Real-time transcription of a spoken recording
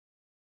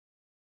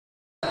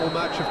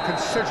Match of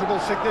considerable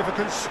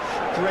significance,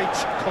 great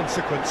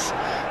consequence.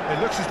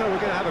 It looks as though we're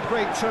going to have a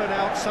great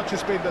turnout, such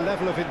has been the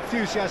level of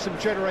enthusiasm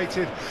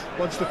generated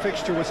once the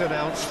fixture was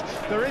announced.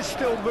 There is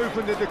still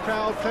movement in the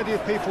crowd, plenty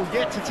of people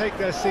yet to take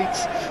their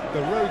seats.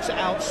 The roads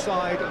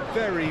outside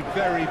very,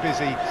 very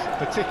busy,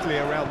 particularly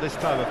around this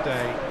time of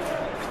day.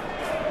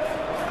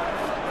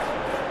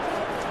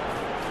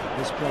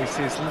 This place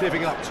is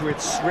living up to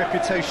its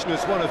reputation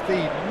as one of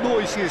the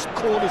noisiest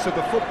corners of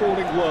the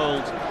footballing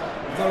world.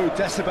 No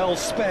decibels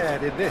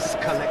spared in this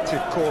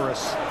collective chorus.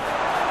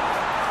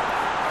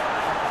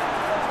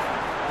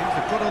 Things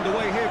have got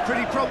underway here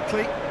pretty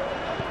promptly.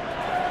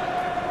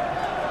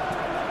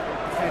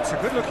 It's a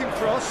good-looking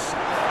cross.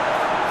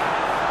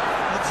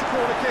 That's a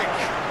corner kick.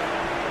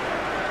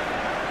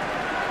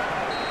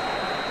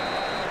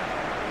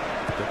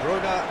 De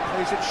Bruyne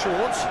plays it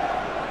short.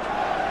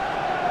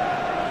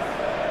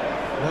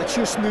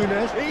 Matheus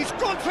Nunes. He's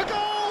gone for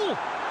goal!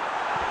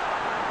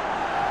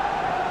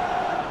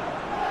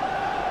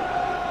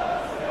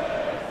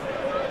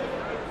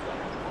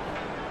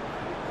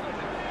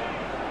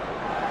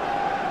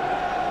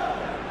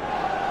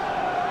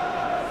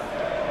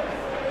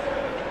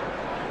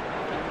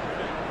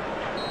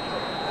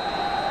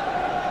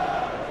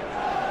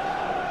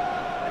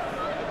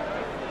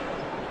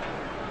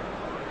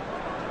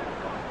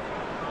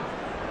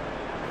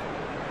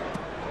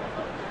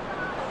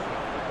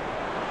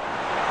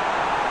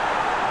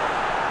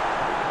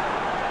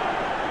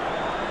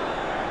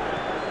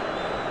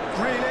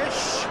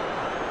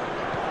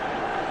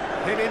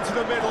 Hit into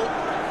the middle,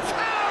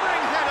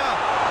 towering header!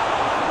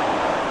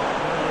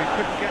 Oh, he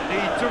couldn't get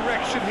the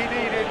direction he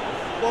needed.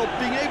 Well,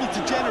 being able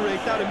to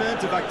generate that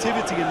amount of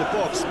activity in the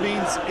box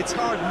means it's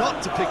hard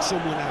not to pick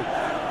someone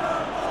out.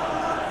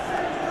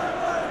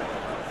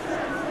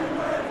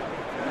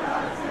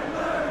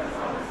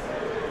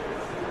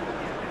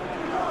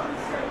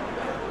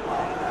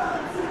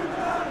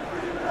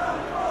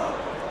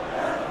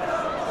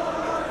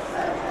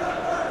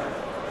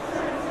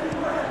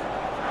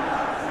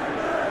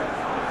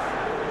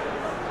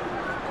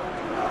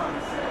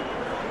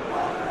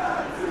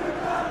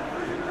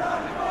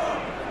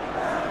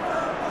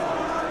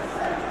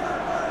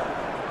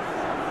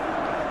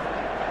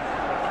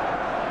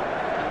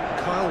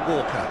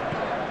 Walker.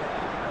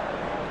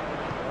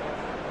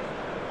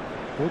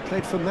 Ball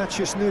played for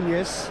Matheus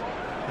Nunes.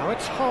 Now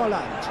it's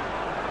Haaland.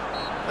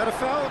 That a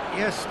foul?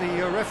 Yes,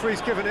 the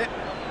referee's given it.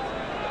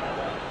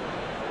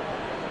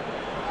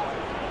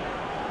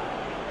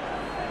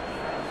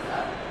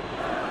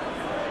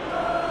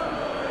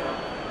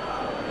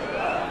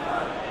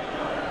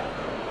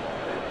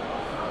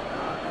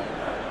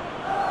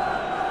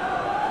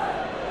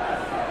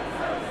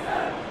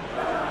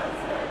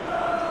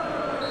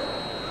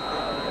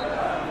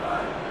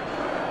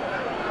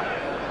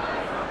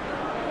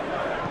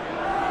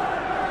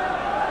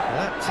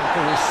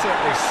 Tackle was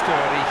certainly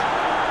sturdy.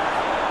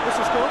 This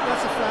was good,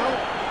 that's a foul.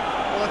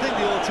 Well, I think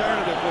the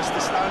alternative was to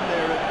stand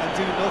there and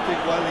do nothing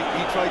while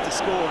he tried to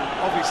score.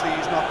 Obviously,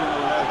 he's not going to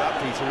allow that,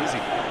 Peter, is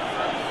he?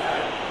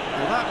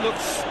 Well, that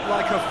looks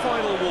like a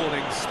final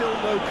warning. Still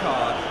no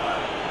card.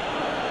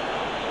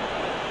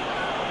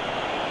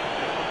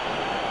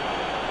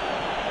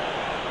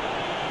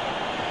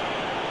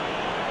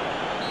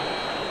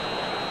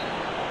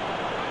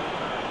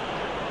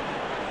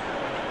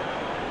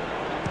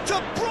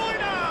 De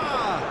Bruyne!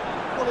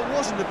 Well, it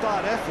wasn't a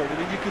bad effort. I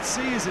mean, you could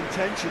see his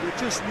intention. It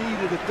just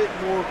needed a bit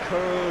more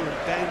curl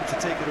and bend to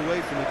take it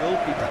away from the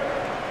goalkeeper.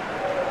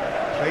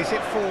 Plays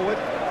it forward.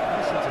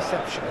 Nice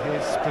interception.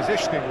 His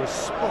positioning was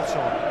spot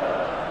on.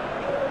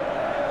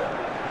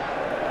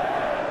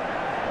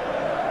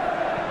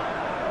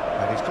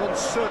 And he's gone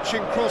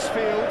searching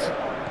crossfield.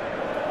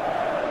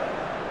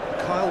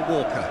 Kyle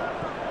Walker.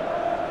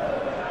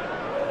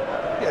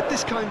 Yeah,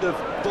 this kind of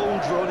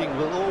bold running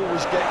will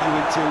always get you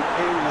into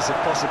areas of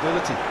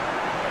possibility.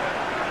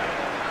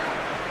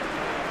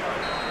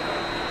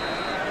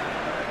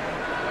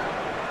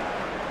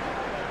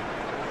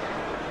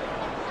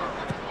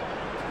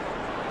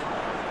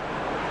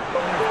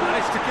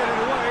 Managed to get it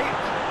away.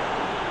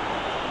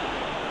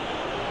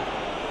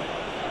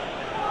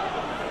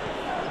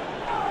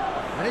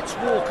 And it's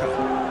Walker.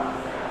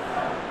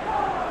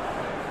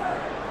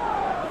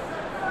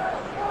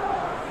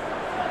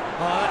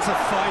 Oh, that's a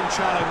fine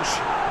challenge.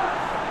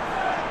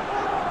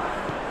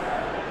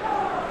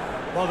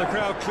 Well, the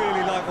crowd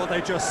clearly like what they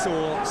just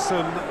saw.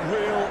 Some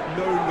real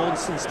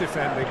no-nonsense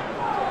defending.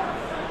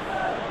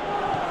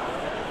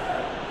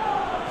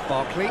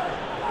 Barkley.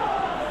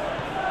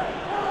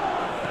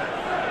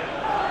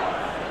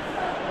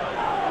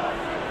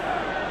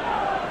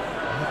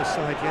 Neither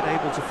side yet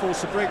able to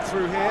force a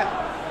breakthrough here.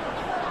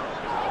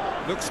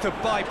 Looks to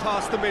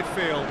bypass the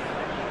midfield.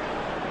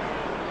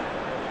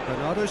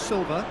 Bernardo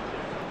Silva.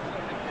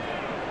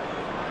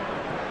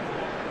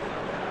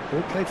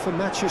 Ball played for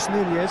Matheus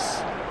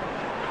Nunes.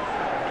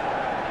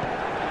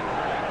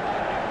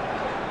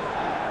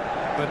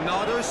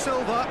 Bernardo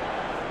Silva.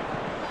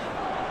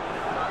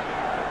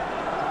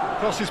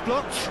 Cross is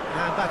blocked,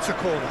 and that's a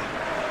corner.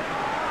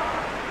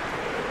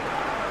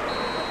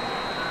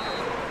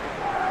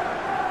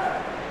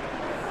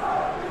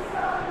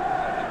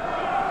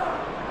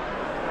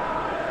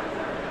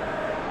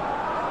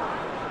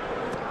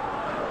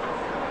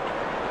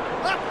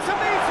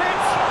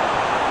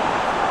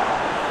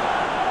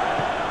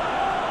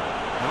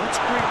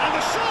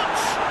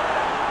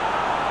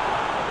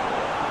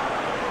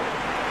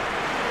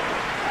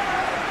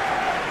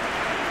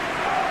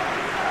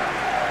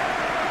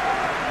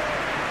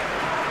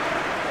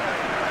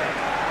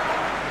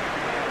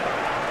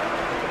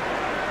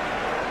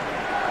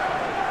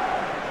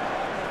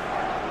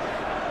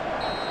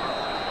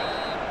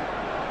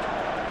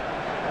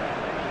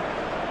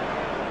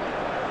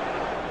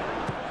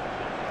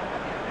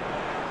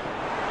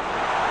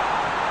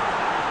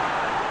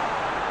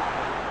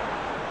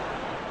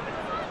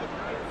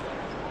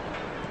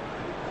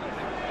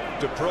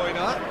 De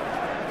Bruyne.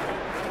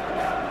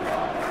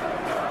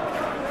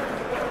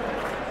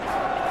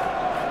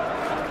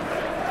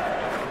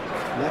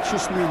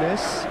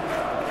 Nunes.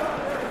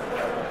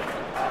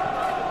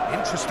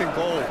 Interesting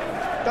ball.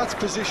 That's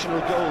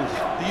positional goal,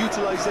 the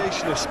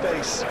utilisation of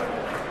space.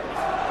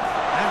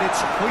 And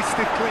it's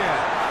hoisted clear.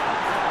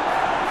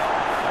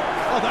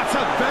 Oh, that's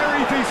a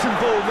very decent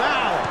ball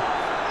now.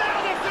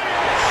 Now the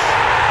finish!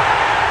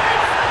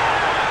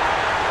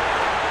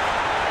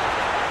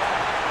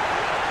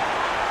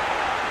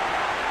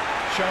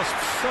 Just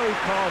so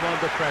calm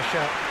under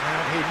pressure,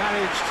 and he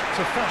managed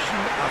to fashion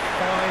a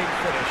fine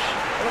finish.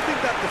 Well, I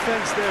think that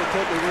defence there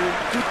thought they were in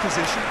good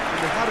position and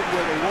they had it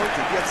where they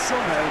wanted, yet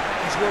somehow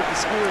he's worked the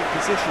scoring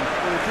position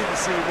when it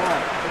didn't seem on.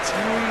 It's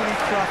really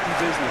crafty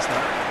business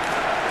now.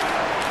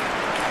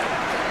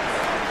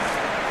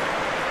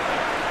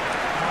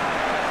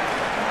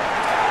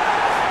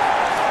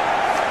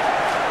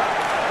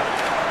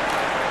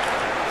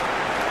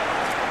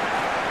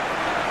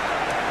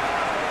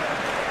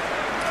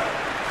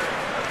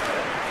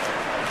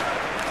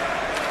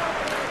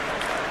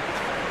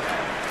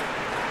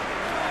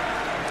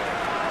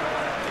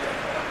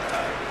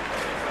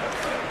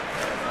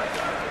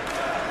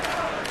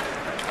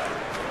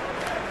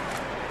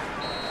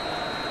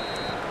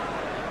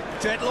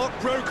 Deadlock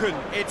broken,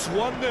 it's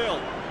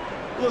 1-0.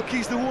 Look,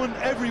 he's the one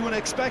everyone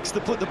expects to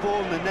put the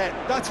ball in the net.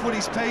 That's what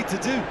he's paid to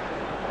do.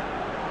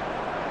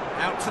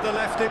 Out to the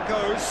left it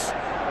goes.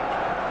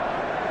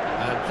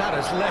 And that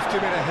has left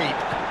him in a heap.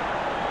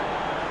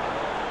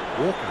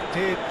 Walker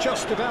did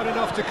just about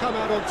enough to come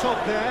out on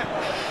top there.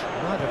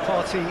 Neither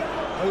party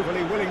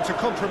overly willing to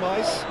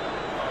compromise.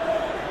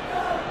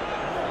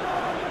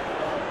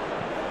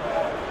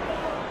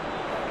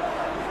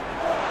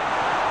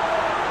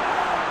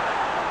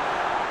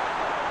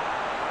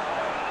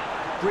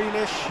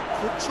 Greenish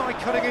could try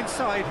cutting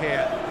inside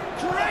here.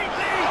 Great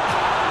leap!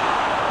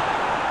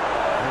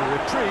 A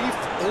reprieve,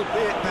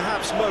 albeit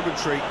perhaps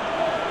momentary.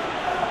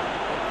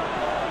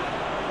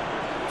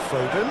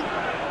 Foden.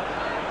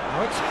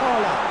 Now it's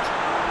Haaland.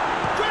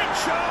 Great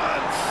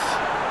chance!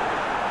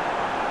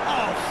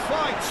 Oh,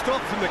 fine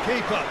stop from the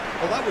keeper.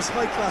 Well, that was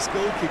high-class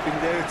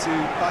goalkeeping there to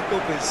back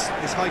up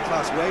his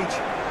high-class wage.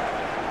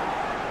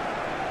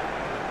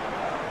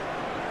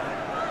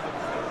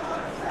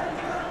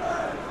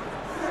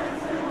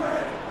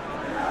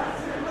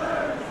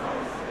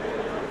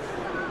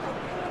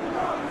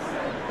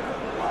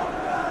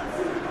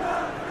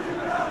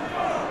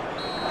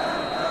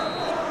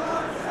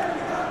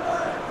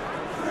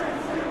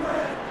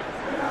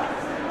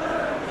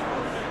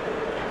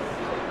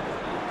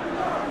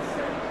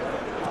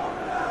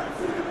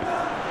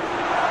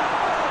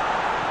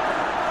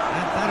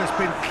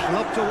 Been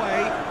clubbed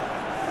away.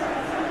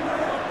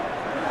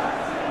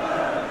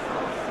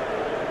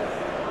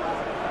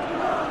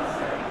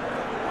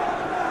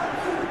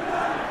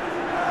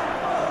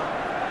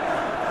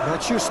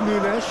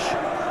 Nunes.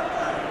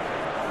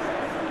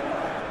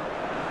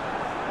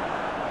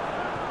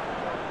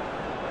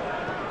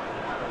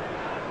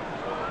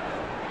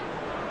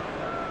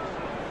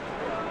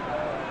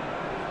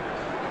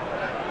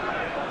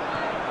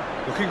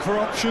 Looking for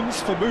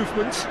options for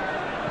movement.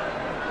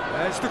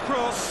 There's the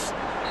cross.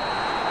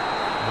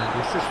 And the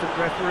assistant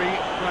referee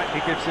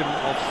rightly gives him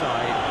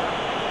offside.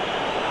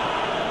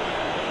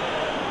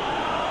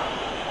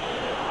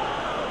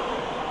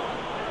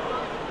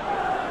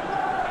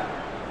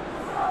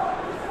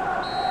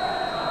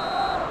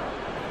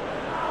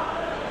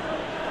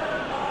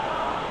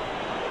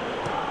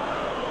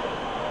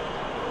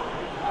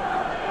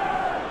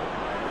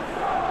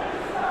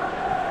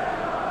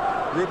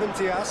 Ruben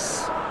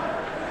Dias.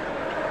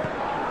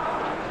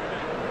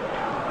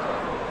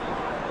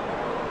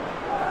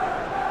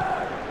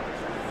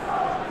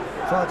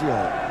 And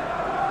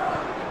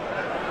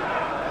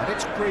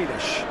it's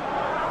Greenish.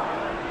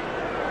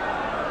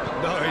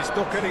 No, he's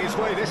not getting his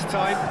way this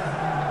time.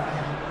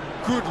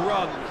 Good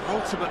run,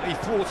 ultimately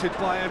thwarted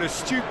by an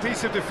astute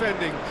piece of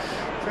defending.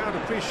 Crowd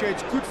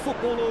appreciates good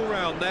football all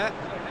round there.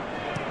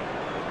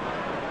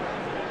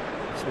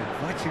 It's an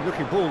inviting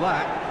looking ball,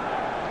 that.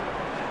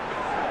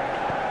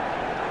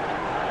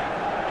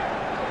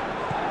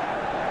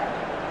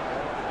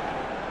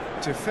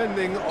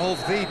 Defending of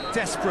the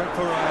desperate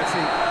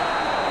variety.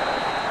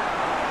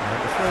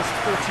 And the first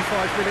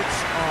 45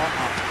 minutes are up.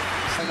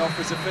 And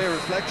offers a fair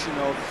reflection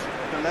of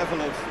the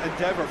level of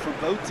endeavour from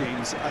both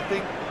teams. I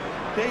think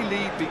they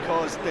lead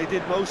because they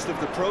did most of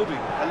the probing.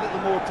 A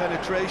little more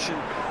penetration,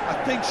 I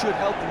think, should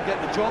help them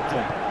get the job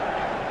done.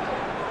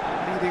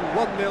 Leading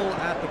 1-0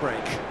 at the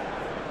break.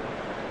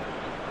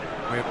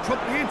 We're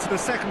promptly into the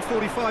second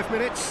 45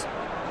 minutes.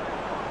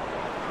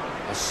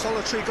 A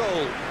solitary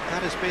goal,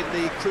 that has been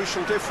the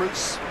crucial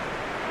difference.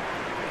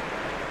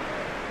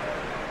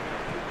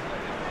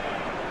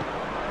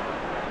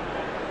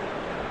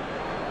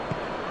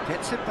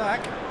 Gets it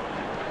back.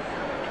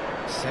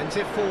 Sends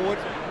it forward.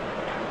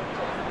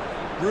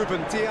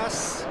 Ruben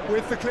Dias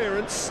with the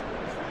clearance.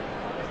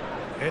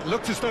 It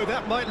looked as though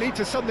that might lead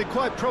to something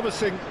quite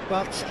promising,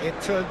 but it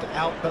turned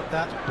out that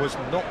that was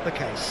not the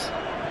case.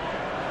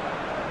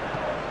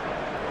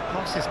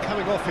 Passes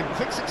coming off in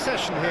quick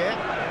succession here.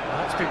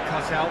 That's been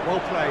cut out,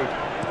 well played.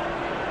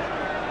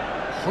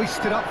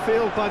 Hoisted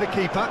upfield by the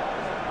keeper.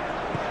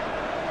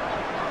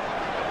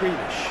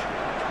 Greenish.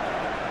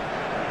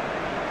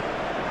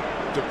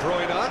 De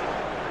Bruyne.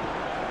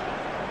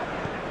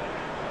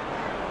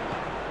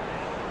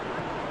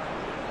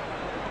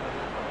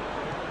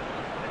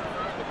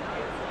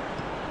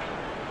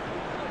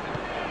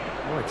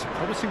 Oh, it's a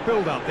promising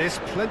build-up this,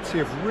 plenty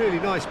of really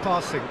nice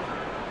passing.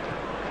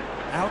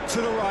 Out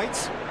to the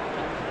right.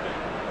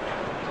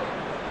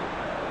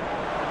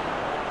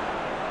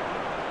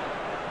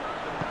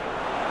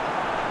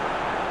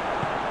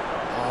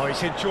 Oh,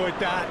 he's enjoyed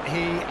that.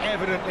 He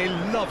evidently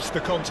loves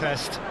the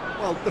contest.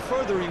 Well, the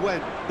further he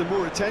went, the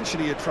more attention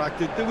he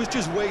attracted. There was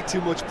just way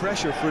too much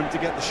pressure for him to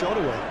get the shot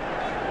away.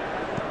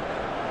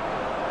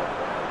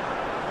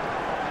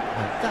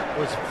 And that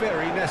was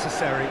very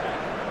necessary.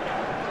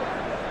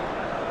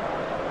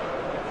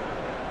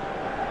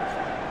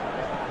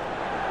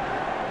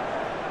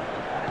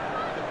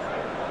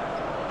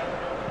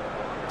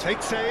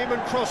 Takes aim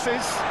and crosses.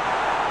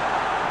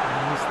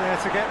 And he's there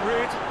to get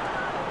rid.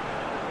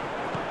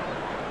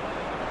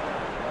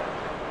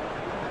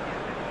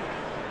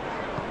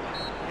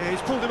 Yeah,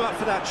 he's pulled him up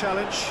for that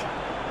challenge.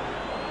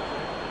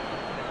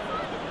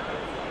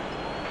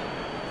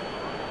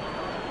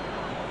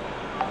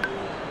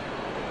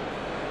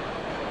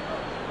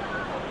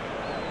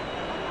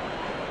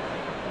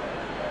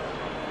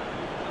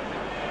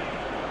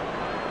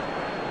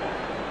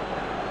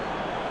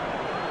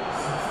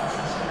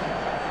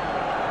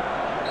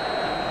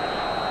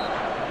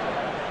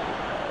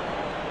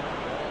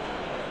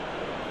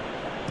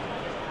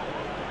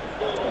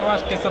 Eu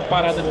acho que essa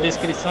parada de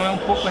descrição é um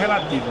pouco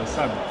relativa,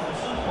 sabe?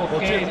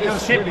 Porque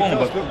você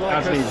bomba,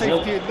 às vezes.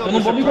 Eu não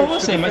bombo igual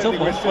você, mas eu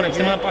bombo. Por exemplo,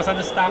 semana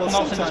passada você estava com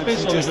 900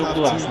 pessoas no jogo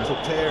do Arsenal.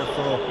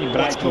 E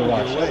Brighton, eu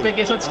acho. Eu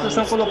peguei sua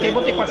descrição, coloquei e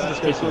botei 400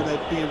 pessoas.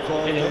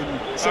 Entendeu?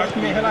 Eu acho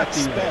meio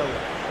relativo.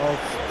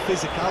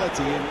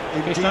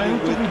 A questão é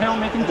não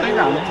realmente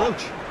entregar, né?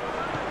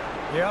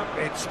 Yeah,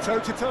 it's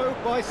toe-to-toe,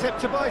 bicep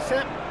to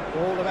bicep.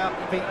 All about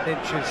feet and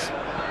inches.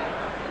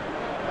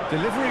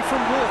 Delivery from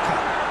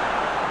Walker.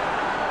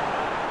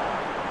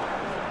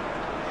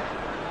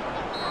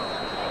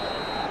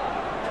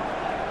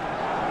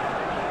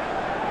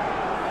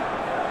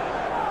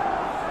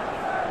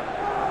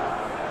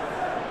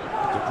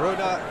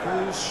 Bruyne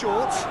goes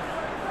short.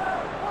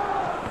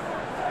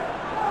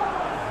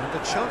 And the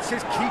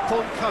chances keep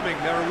on coming.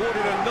 They're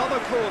awarded another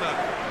corner.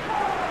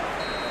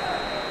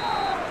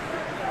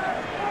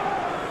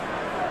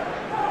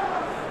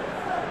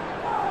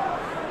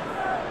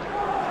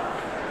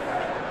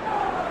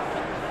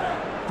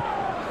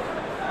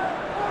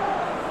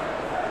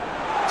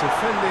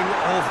 Defending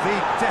of the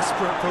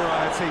desperate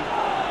variety.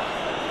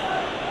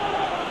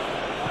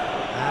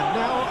 And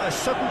now a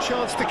sudden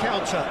chance to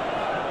counter.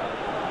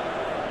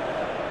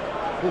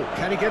 Oh,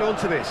 can he get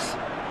onto this?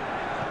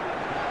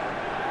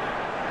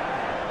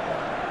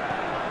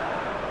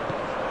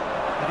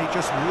 And he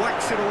just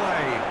whacks it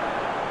away.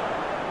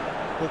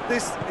 But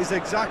this is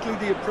exactly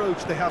the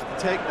approach they have to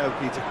take now,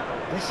 Peter.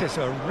 This is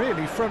a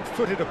really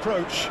front-footed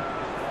approach.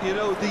 You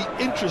know, the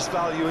interest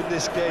value in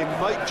this game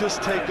might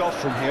just take off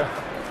from here.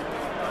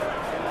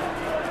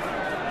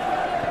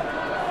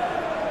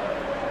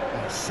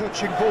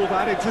 Searching ball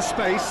that into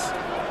space.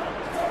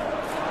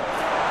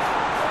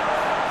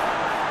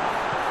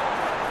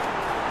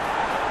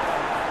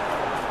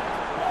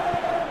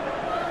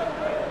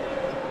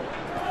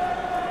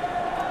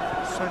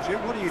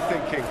 What are you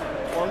thinking?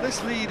 Well,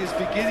 this lead is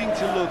beginning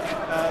to look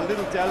a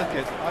little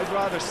delicate. I'd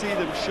rather see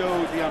them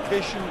show the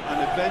ambition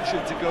and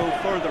adventure to go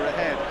further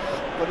ahead.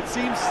 But it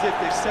seems as if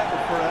they've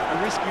settled for a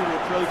riskier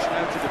approach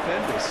now to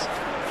defend this.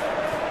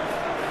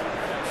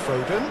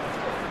 Foden.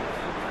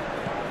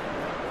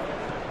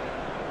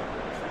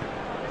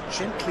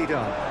 Gently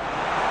done.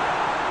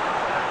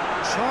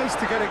 Tries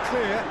to get it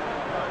clear.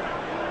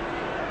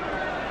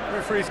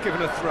 Referee's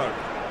given a throw.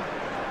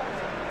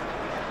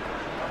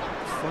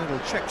 Final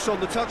checks on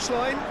the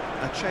touchline.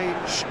 A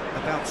change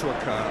about to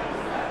occur.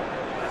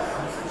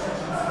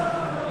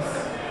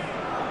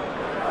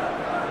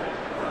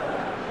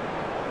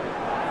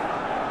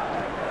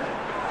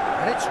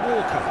 And it's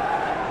Walker.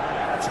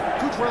 It's a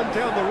good run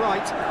down the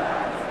right.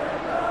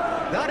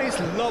 That is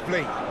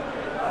lovely.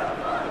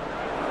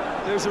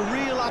 There's a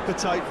real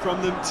appetite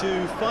from them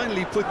to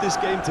finally put this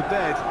game to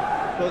bed,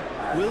 but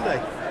will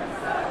they?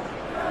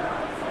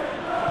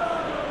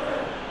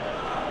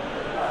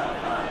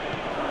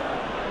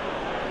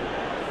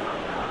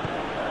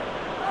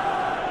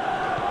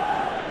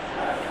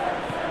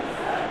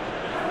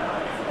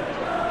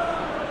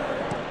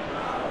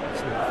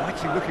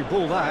 Looking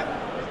ball that.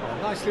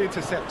 Oh, nicely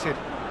intercepted.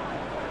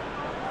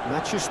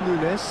 Matches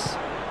Nunes.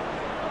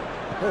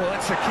 Oh,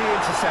 that's a key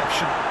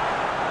interception.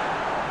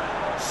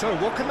 So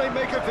what can they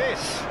make of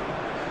this?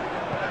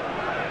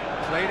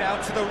 Played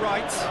out to the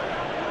right.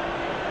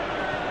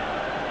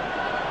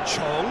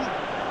 Chong.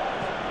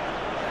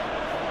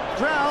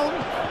 Brown.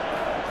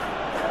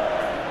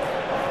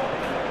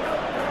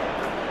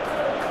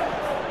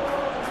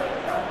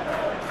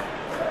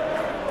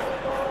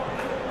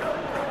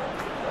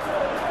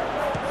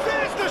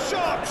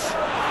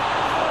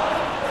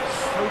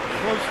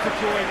 close to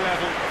drawing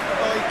level.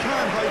 Oh, he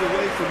can't hide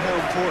away from how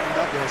important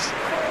that was.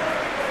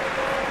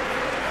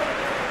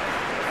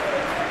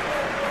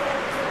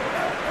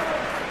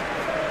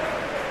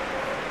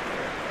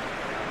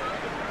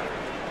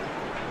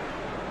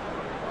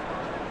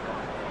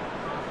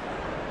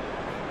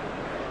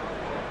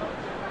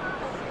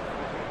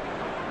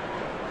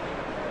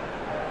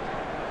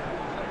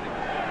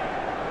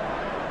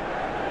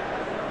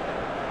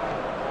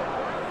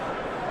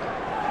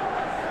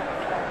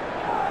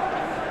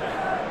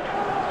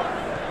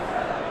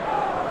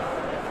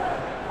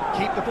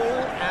 Keep the ball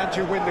and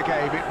you win the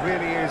game. It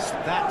really is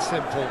that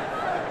simple.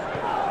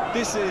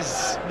 This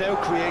is now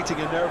creating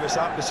a nervous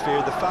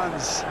atmosphere. The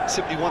fans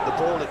simply want the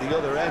ball at the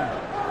other end.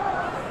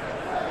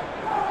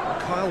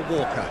 Kyle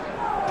Walker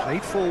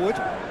played forward.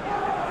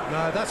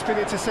 No, that's been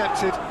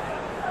intercepted.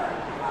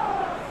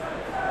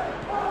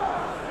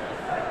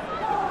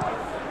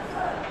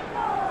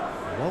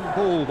 Long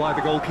ball by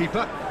the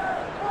goalkeeper.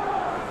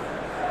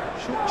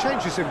 Short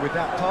changes him with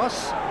that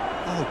pass.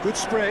 Oh, good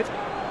spread.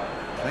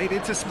 Played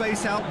into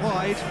space out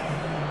wide.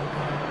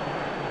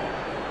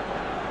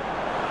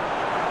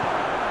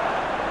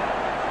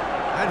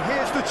 And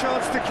here's the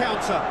chance to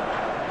counter.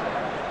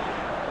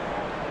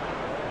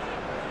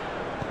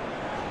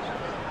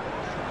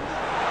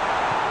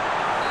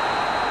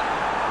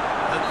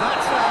 And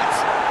that's that.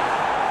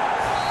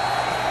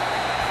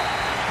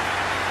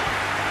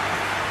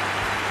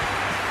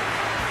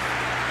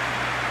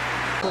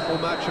 Football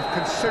match of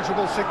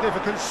considerable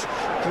significance,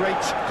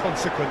 great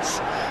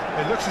consequence.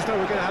 It looks as though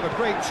we're going to have a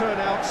great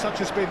turnout, such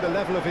has been the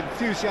level of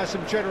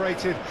enthusiasm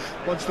generated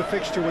once the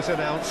fixture was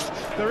announced.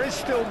 There is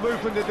still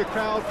movement in the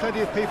crowd, plenty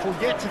of people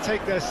yet to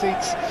take their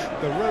seats.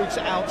 The roads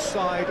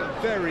outside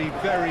very,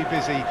 very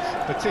busy,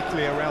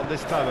 particularly around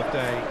this time of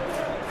day.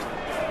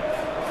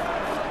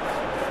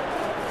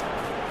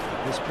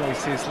 This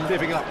place is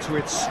living up to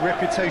its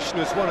reputation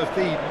as one of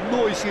the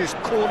noisiest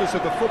corners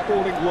of the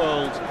footballing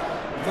world.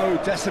 No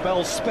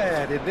decibels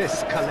spared in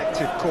this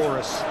collective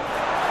chorus.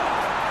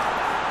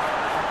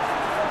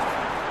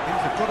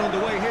 Things have got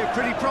underway here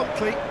pretty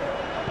promptly.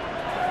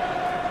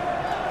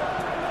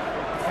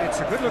 It's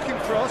a good-looking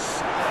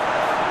cross.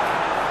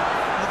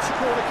 That's a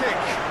corner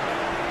kick.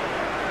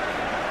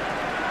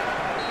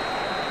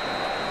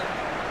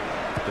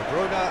 De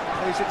Bruyne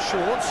plays it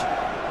short.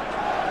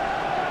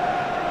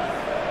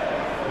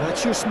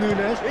 Matheus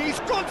Nunes. He's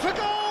gone for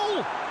goal!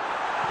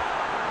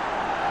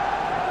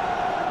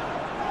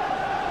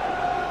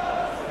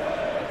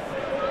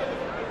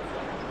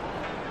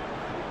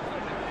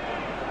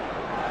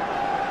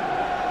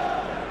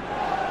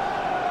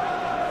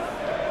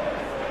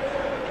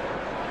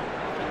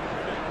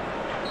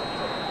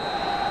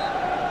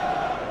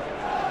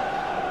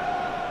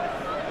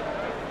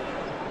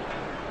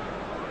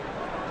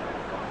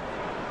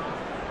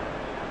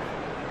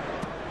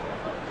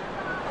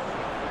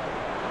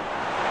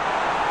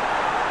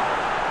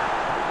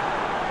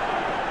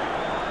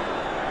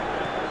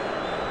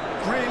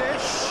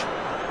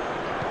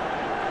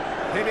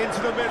 Hit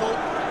into the middle,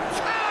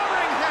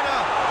 towering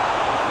header!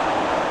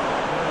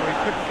 Oh, he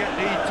couldn't get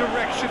the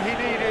direction he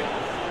needed.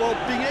 Well,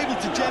 being able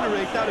to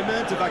generate that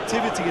amount of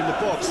activity in the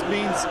box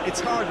means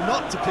it's hard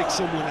not to pick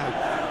someone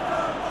out.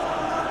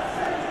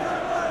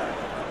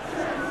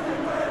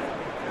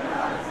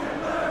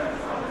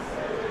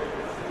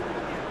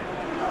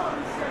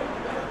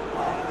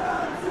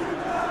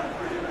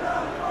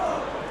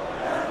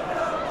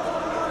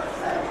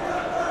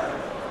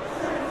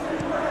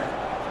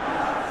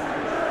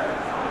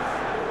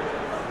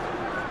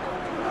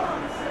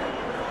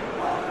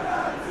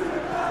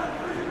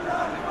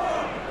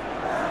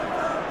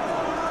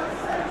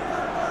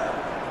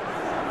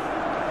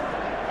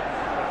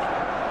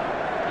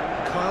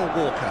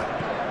 Walker.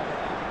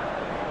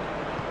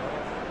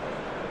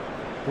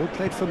 Ball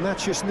played for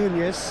Matheus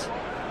Nunes.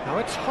 Now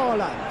it's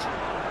Haaland.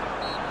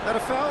 That a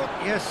foul?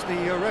 Yes, the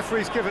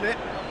referee's given it.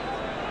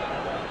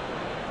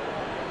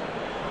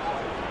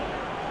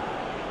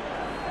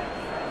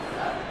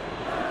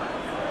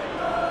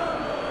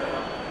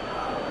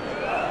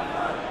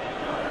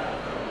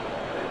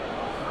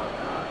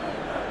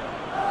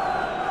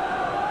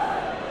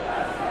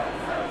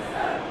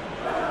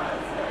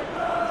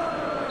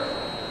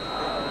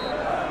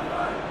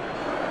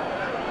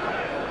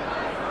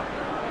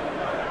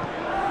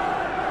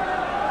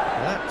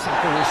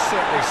 Tackle was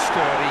certainly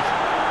sturdy.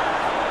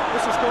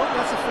 This was good,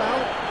 that's a foul.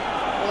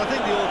 Well, I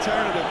think the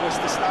alternative was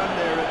to stand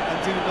there and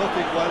do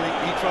nothing while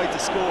he tried to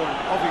score.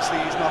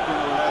 Obviously, he's not going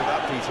to allow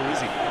that, Peter,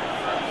 is he?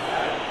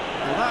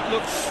 Well, that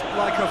looks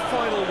like a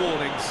final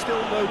warning.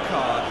 Still no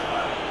card.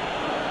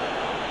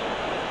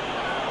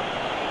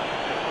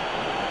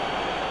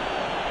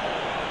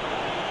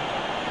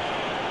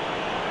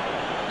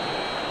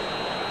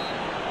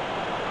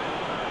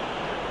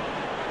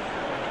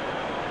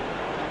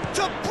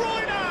 De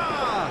Bruyne!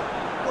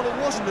 Well,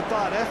 it wasn't a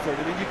bad effort.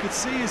 I mean, you could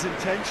see his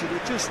intention.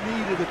 It just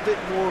needed a bit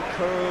more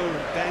curl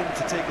and bend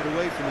to take it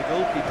away from the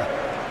goalkeeper.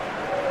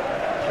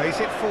 Plays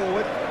it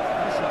forward.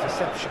 This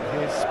interception,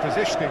 his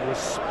positioning was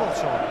spot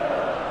on.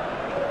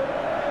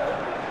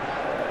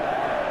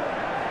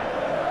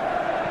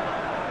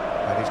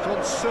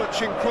 gone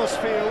searching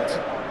cross-field.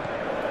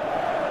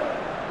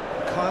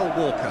 Kyle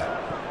Walker.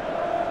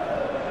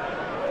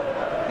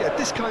 Yeah,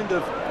 this kind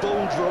of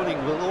bold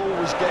running will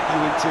always get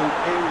you into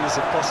areas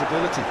of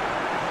possibility.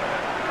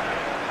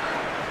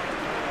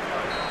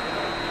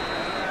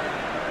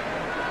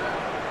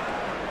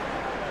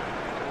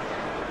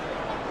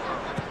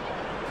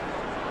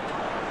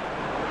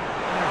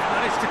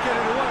 Managed to get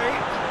it away.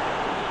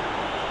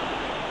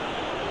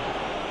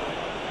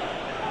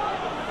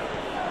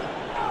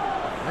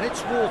 And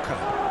it's Walker.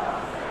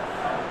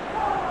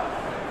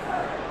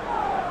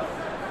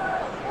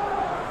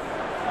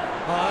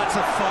 Oh, that's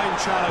a fine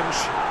challenge.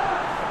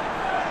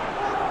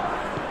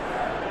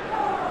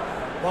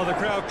 Well, the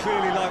crowd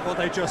clearly like what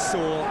they just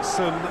saw.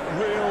 Some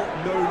real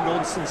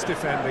no-nonsense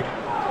defending.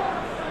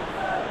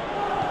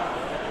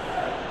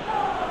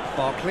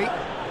 Barkley.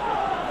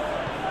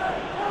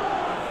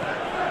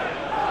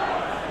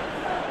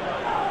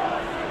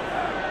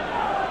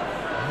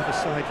 The other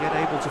side yet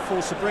able to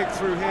force a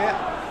breakthrough here.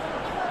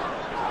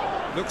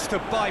 Looks to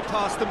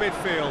bypass the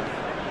midfield.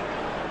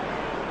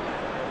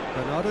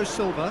 Bernardo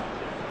Silva.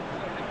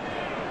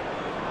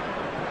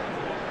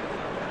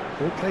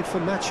 Ball played for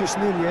Matheus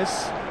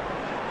Nunes.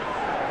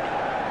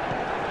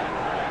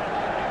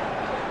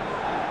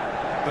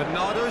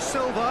 Bernardo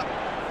Silva.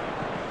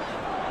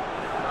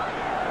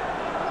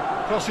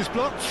 Cross is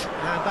blocked,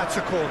 and that's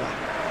a corner.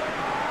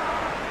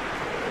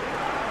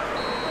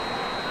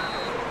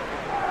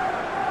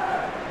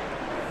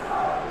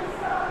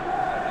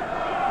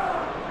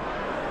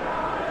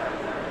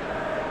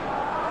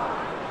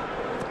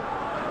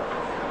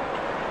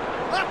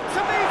 Up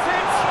to meet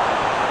it!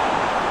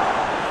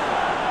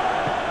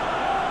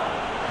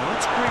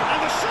 That's green,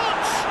 and the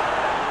shot!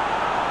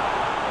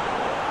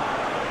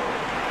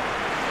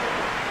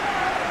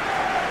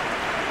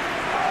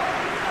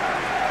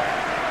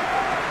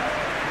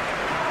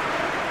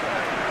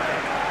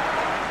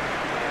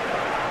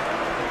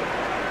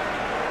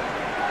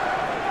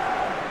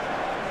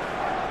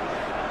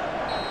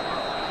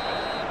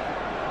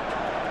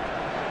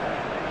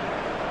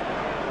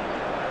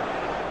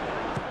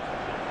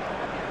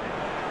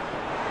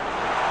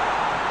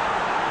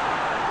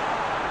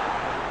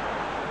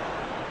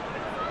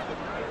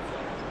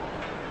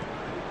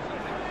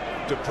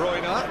 De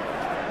Bruyne.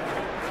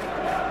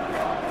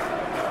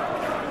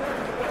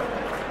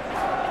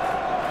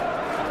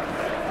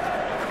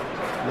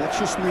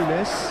 Matheus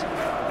Nunes.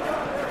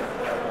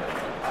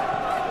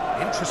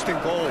 Interesting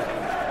ball.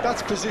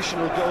 That's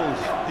positional goal,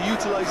 the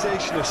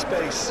utilisation of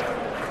space.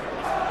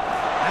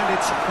 And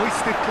it's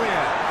hoisted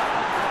clear.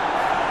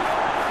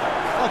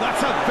 Oh,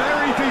 that's a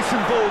very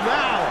decent ball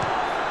now.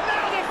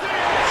 Now the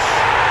finish!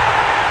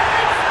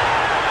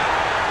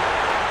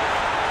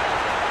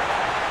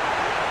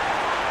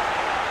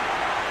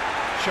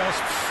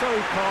 Just so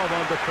calm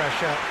under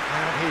pressure,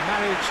 and he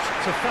managed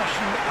to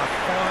fashion a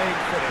fine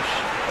finish.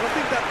 Well, I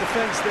think that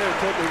defence there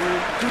thought they were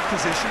in good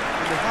position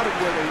and they had it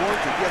where they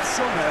wanted, yet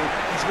somehow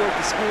he's worked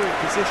the scoring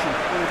position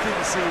when it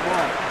didn't seem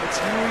on. It's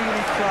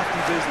really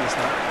crafty business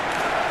now.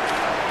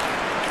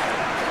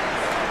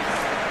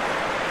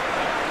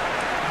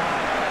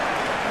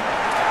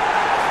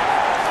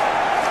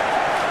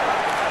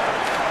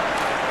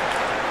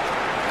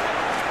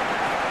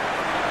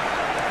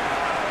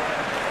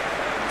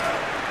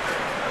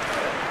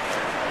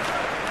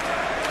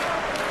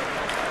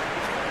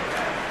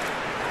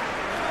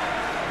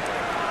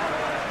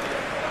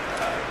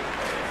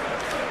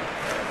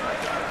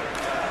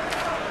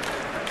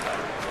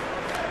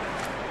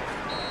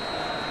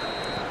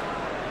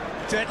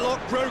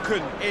 Deadlock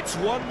broken, it's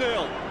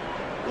 1-0.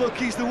 Look,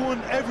 he's the one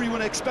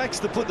everyone expects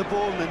to put the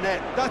ball in the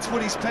net. That's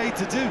what he's paid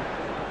to do.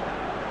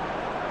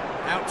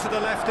 Out to the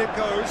left it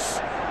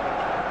goes.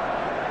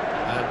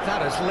 And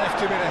that has left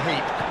him in a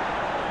heap.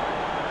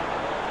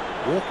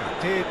 Walker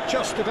did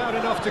just about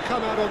enough to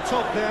come out on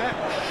top there.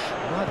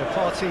 Neither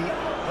party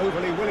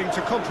overly willing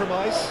to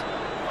compromise.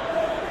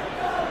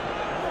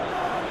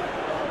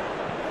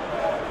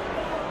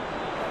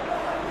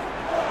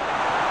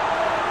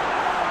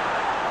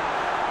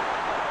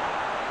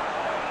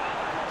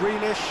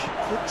 Greenish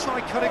could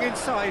try cutting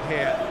inside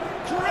here.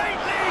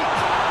 Great lead!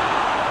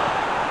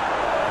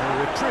 A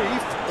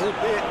reprieve,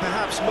 albeit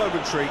perhaps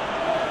momentary.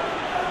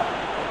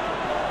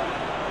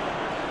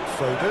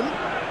 Foden.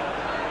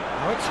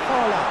 Now it's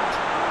Haaland.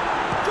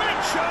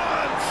 Great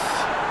chance!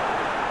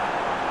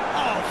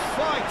 Oh,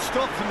 fine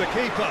stop from the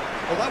keeper.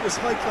 Well, that was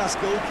high-class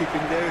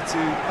goalkeeping there to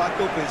back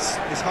up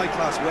his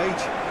high-class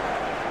wage.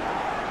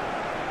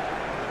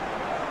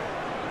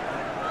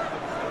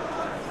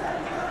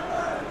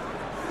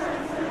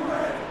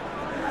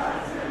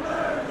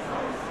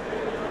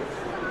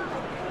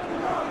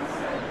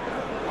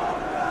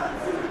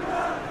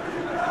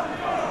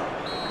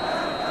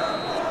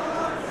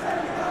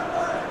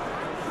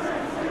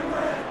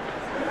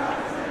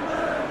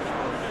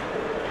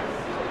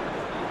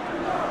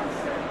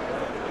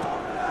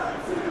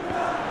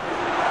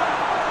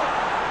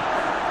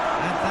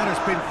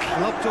 Been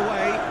clubbed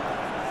away.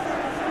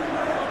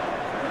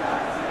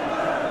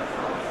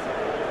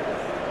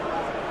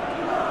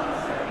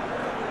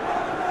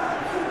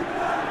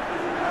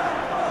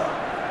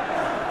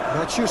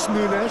 Just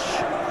Nunes.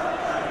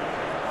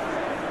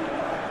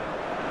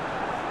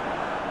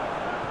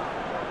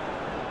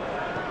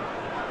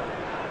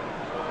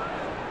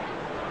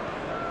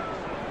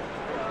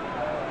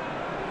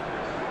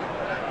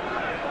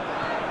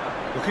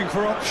 Looking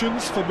for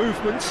options for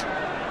movement.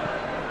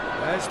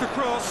 There's the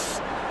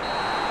cross.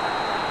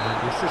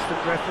 And the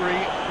assistant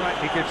referee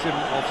rightly gives him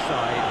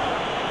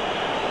offside.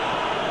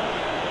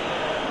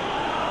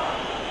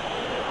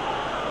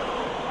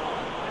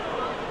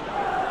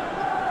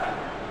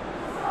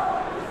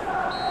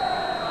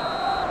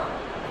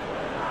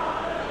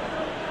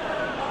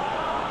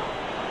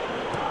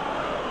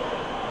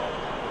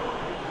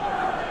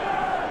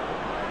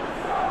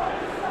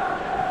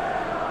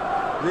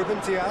 Ruben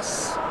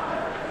Dias.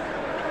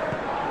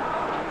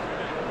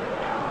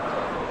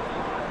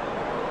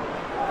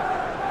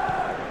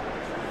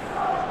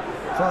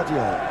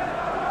 Vardiol.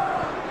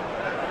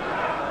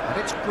 And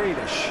it's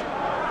Grealish.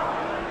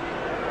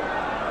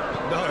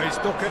 No, he's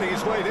not getting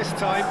his way this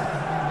time.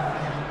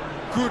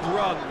 Good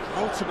run,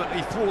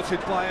 ultimately thwarted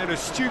by an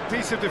astute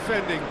piece of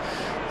defending.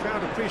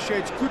 Crowd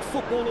appreciates good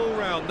football all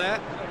round there.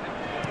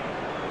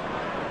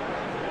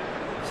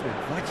 It's an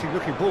inviting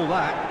looking ball,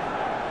 that.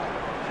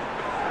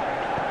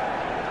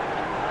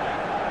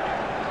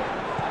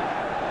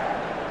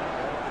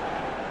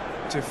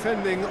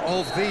 Defending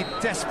of the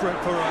desperate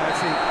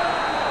variety.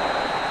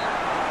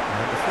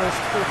 And the first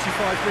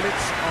 45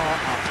 minutes are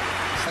up.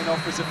 And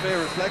offers a fair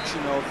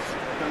reflection of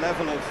the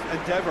level of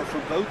endeavour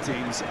from both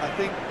teams. I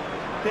think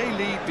they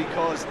lead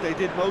because they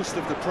did most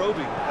of the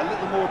probing. A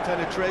little more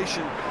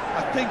penetration,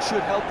 I think,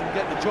 should help them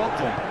get the job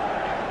done.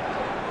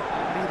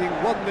 Leading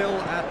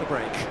 1-0 at the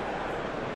break.